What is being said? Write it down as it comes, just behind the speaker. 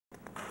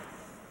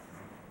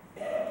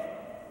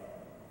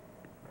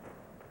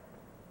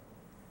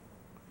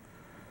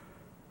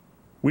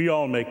We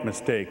all make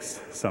mistakes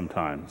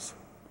sometimes,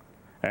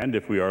 and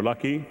if we are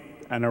lucky,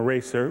 an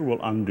eraser will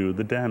undo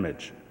the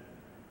damage.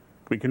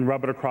 We can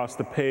rub it across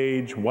the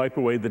page, wipe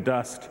away the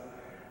dust,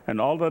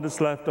 and all that is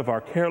left of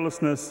our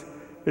carelessness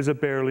is a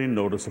barely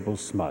noticeable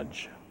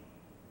smudge.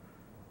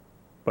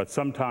 But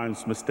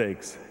sometimes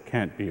mistakes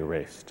can't be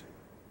erased,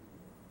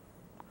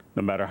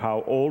 no matter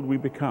how old we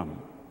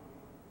become.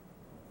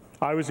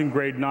 I was in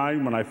grade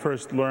 9 when I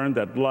first learned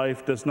that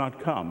life does not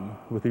come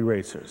with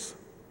erasers.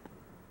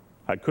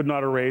 I could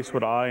not erase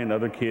what I and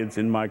other kids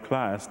in my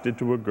class did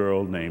to a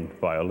girl named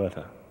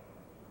Violetta.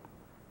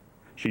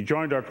 She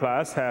joined our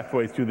class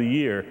halfway through the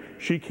year.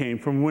 She came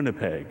from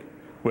Winnipeg,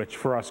 which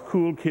for us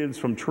cool kids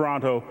from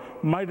Toronto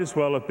might as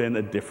well have been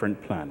a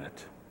different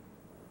planet.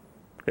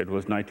 It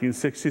was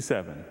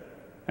 1967,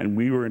 and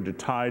we were into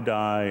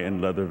tie-dye and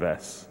leather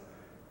vests.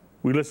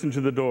 We listened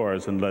to the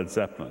Doors and Led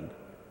Zeppelin.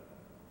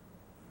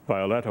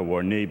 Violetta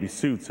wore navy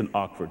suits and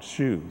Oxford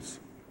shoes.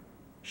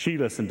 She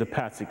listened to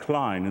Patsy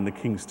Cline and the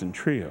Kingston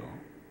Trio.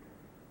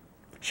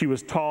 She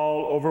was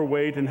tall,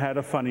 overweight, and had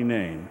a funny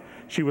name.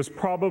 She was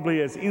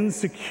probably as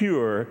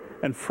insecure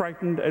and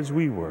frightened as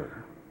we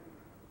were.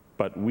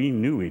 But we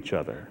knew each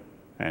other,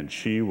 and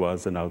she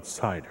was an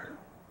outsider.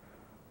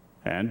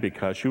 And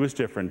because she was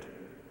different,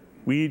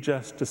 we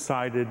just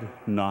decided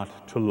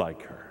not to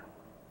like her.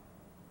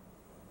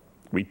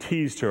 We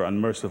teased her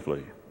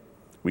unmercifully.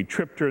 We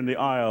tripped her in the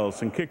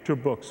aisles and kicked her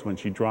books when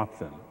she dropped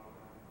them.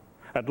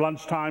 At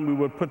lunchtime, we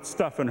would put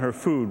stuff in her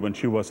food when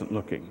she wasn't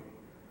looking.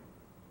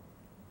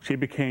 She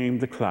became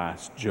the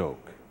class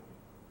joke.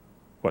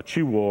 What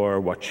she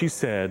wore, what she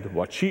said,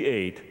 what she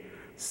ate,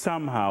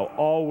 somehow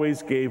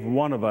always gave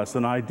one of us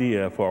an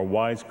idea for a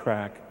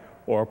wisecrack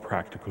or a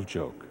practical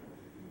joke.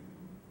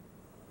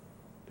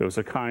 There was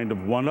a kind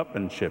of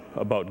one-upmanship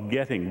about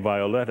getting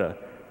Violetta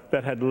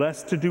that had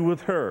less to do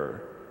with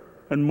her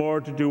and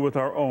more to do with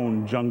our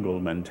own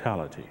jungle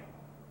mentality.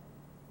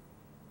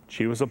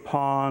 She was a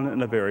pawn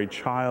in a very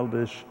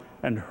childish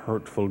and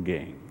hurtful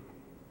game.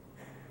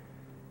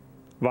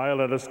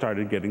 Violetta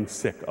started getting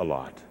sick a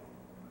lot.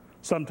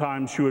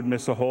 Sometimes she would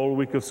miss a whole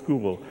week of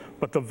school,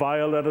 but the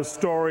Violetta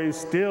story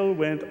still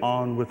went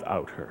on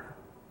without her.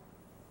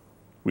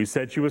 We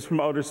said she was from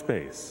outer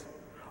space,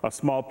 a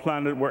small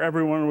planet where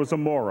everyone was a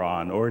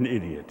moron or an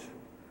idiot.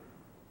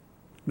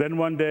 Then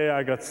one day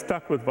I got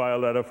stuck with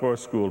Violetta for a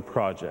school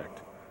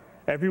project.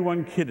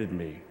 Everyone kidded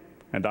me,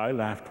 and I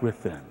laughed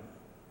with them.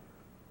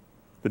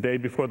 The day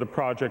before the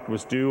project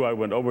was due, I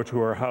went over to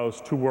her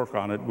house to work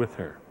on it with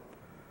her.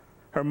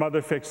 Her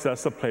mother fixed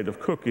us a plate of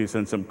cookies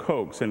and some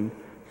Cokes, and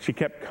she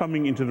kept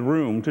coming into the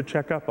room to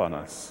check up on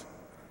us.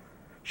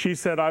 She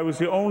said I was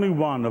the only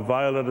one of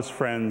Violetta's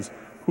friends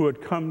who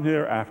had come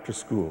here after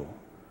school,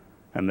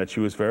 and that she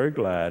was very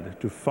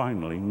glad to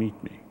finally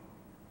meet me.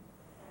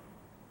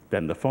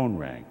 Then the phone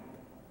rang,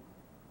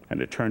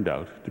 and it turned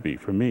out to be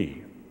for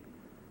me.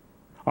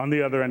 On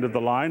the other end of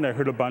the line, I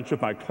heard a bunch of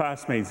my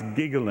classmates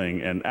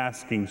giggling and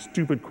asking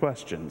stupid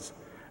questions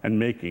and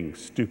making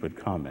stupid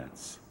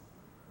comments.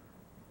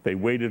 They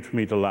waited for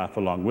me to laugh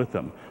along with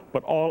them,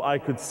 but all I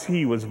could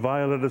see was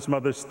Violetta's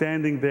mother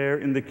standing there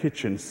in the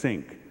kitchen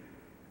sink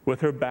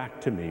with her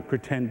back to me,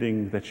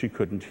 pretending that she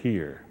couldn't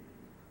hear.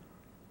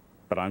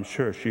 But I'm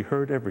sure she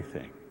heard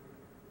everything,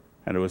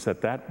 and it was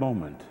at that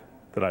moment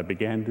that I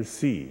began to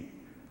see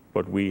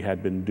what we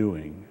had been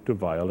doing to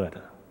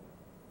Violetta.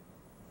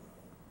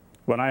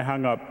 When I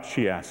hung up,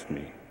 she asked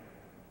me,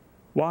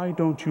 "Why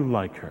don't you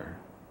like her?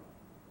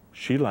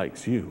 She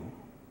likes you."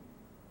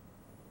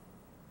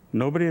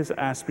 Nobody has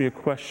asked me a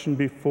question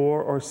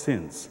before or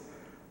since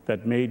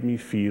that made me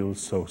feel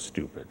so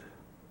stupid.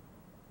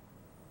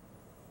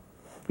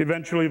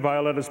 Eventually,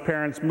 Violetta's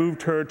parents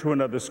moved her to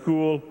another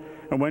school,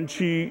 and when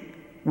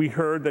we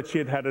heard that she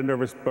had had a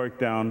nervous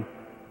breakdown,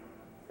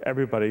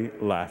 everybody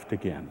laughed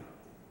again.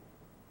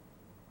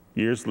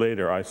 Years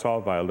later, I saw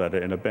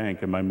Violetta in a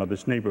bank in my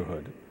mother's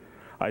neighborhood.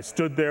 I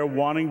stood there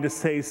wanting to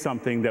say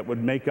something that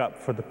would make up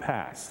for the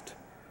past.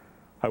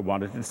 I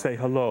wanted to say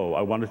hello.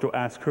 I wanted to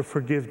ask her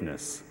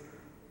forgiveness,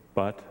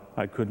 but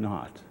I could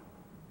not.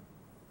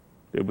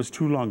 It was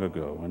too long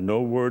ago, and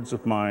no words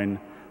of mine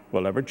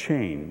will ever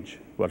change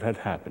what had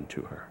happened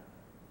to her.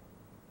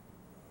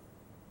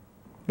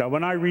 Now,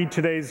 when I read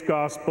today's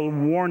gospel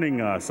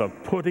warning us of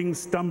putting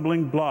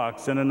stumbling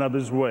blocks in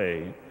another's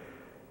way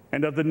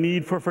and of the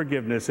need for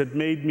forgiveness, it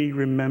made me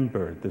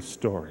remember this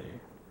story.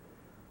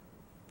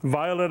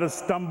 Violetta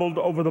stumbled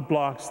over the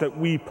blocks that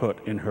we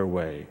put in her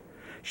way.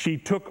 She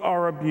took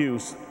our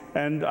abuse,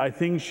 and I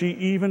think she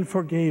even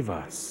forgave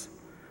us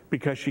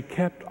because she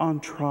kept on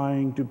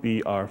trying to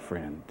be our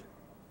friend.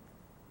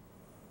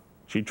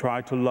 She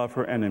tried to love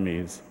her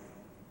enemies,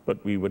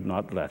 but we would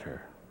not let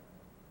her.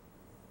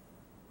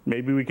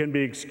 Maybe we can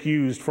be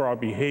excused for our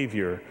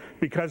behavior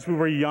because we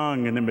were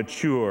young and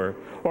immature,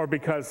 or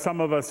because some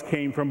of us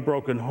came from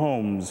broken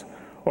homes,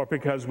 or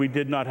because we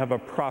did not have a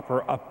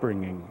proper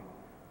upbringing,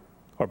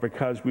 or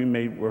because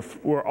we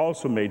were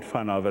also made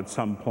fun of at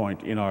some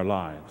point in our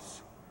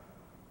lives.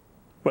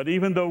 But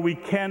even though we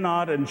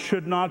cannot and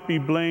should not be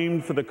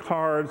blamed for the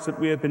cards that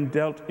we have been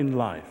dealt in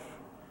life,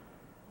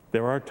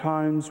 there are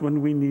times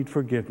when we need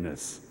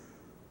forgiveness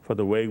for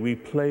the way we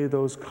play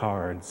those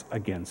cards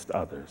against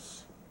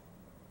others.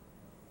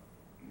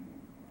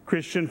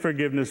 Christian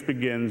forgiveness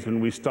begins when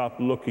we stop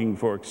looking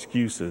for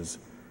excuses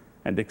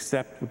and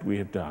accept what we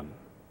have done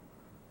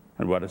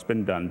and what has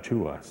been done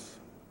to us.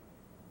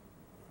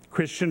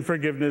 Christian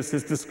forgiveness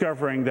is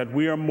discovering that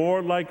we are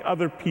more like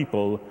other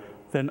people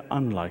than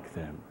unlike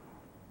them.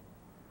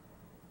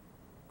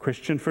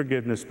 Christian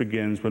forgiveness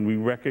begins when we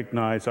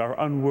recognize our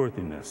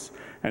unworthiness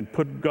and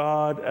put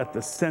God at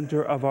the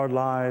center of our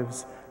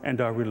lives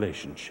and our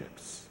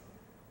relationships.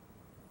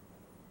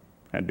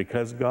 And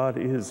because God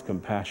is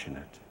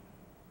compassionate,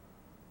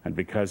 and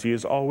because He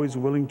is always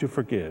willing to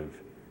forgive,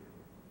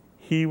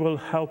 He will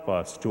help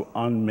us to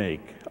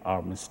unmake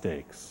our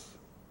mistakes.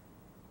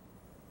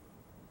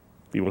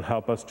 He will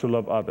help us to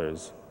love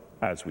others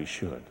as we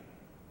should.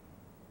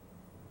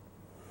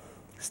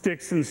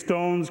 Sticks and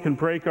stones can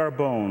break our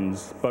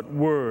bones, but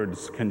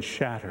words can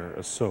shatter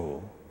a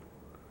soul.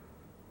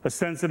 A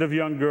sensitive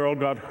young girl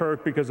got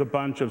hurt because a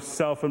bunch of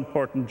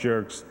self-important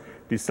jerks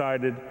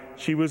decided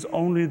she was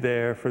only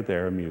there for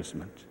their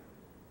amusement.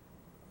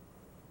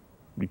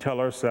 We tell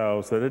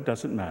ourselves that it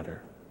doesn't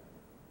matter,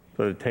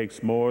 that it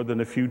takes more than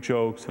a few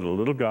jokes and a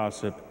little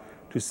gossip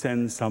to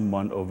send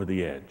someone over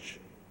the edge.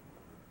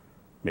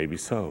 Maybe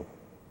so,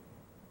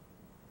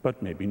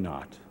 but maybe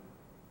not.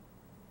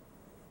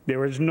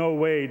 There is no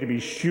way to be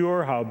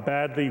sure how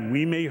badly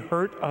we may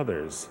hurt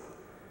others,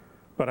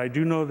 but I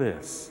do know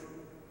this: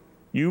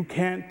 you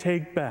can't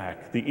take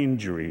back the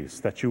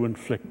injuries that you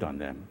inflict on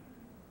them.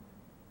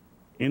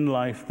 In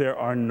life, there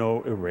are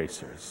no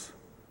erasers.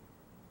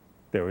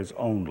 There is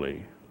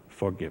only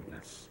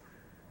forgiveness.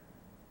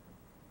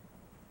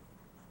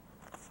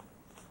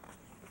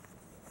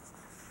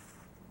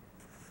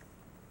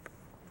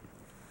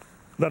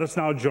 Let us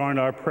now join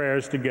our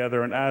prayers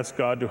together and ask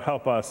God to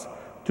help us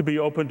to be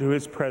open to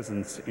His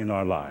presence in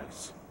our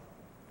lives.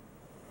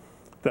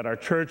 That our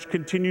church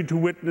continue to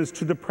witness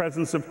to the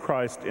presence of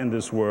Christ in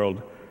this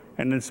world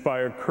and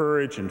inspire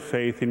courage and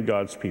faith in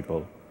God's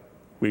people,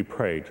 we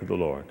pray to the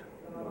Lord.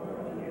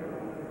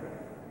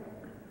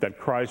 That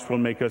Christ will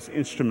make us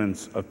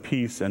instruments of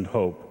peace and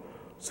hope,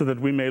 so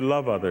that we may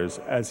love others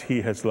as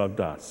He has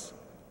loved us,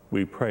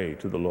 we pray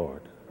to the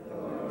Lord.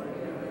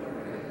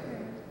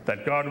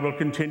 That God will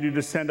continue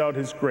to send out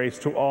His grace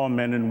to all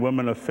men and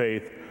women of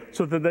faith,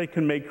 so that they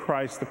can make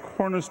Christ the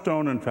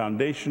cornerstone and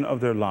foundation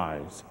of their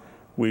lives,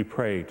 we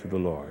pray to the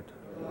Lord.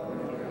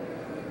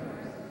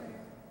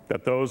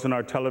 That those in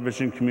our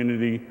television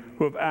community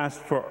who have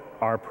asked for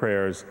our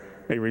prayers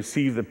may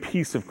receive the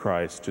peace of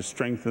Christ to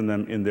strengthen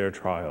them in their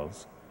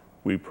trials,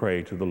 we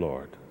pray to the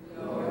Lord.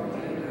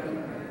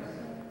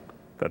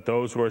 That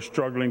those who are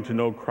struggling to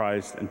know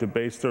Christ and to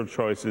base their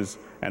choices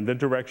and their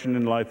direction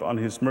in life on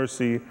His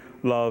mercy,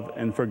 love,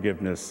 and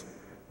forgiveness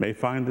may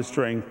find the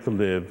strength to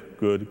live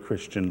good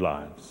Christian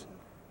lives.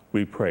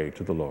 We pray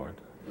to the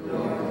Lord.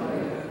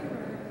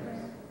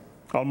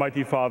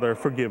 Almighty Father,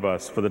 forgive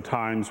us for the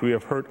times we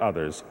have hurt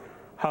others.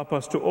 Help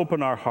us to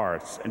open our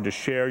hearts and to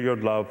share your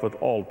love with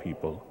all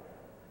people.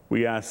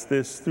 We ask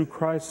this through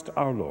Christ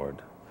our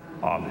Lord.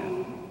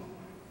 Amen.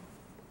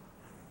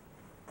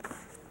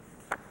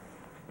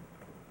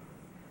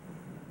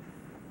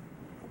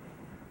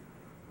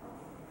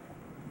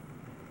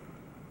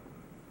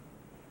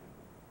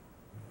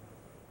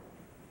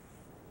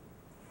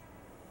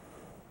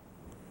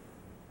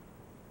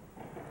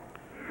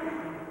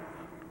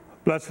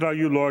 Blessed are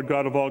you, Lord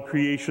God of all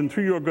creation.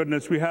 Through your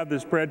goodness we have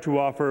this bread to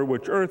offer,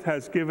 which earth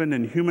has given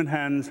and human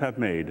hands have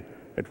made.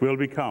 It will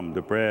become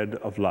the bread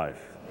of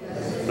life.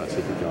 Yes.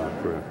 Blessed be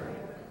God forever.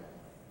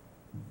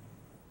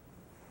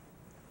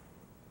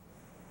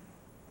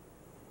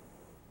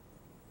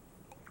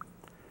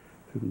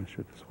 Through the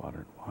mystery of this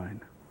water and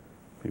wine,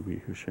 may we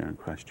who share in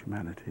Christ's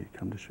humanity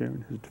come to share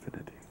in His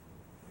divinity.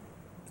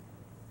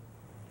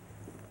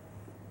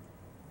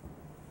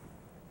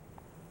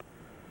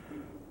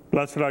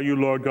 Blessed are you,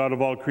 Lord God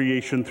of all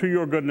creation. Through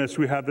your goodness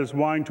we have this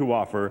wine to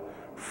offer,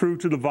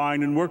 fruit of the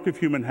vine and work of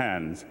human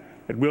hands.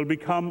 It will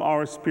become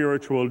our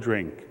spiritual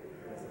drink.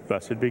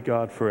 Blessed be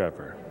God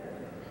forever.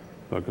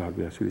 Lord God,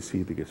 we ask you to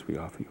receive the gifts we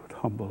offer you with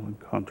humble and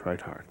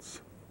contrite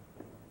hearts.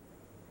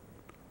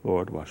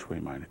 Lord, wash away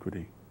my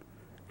iniquity.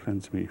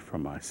 Cleanse me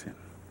from my sin.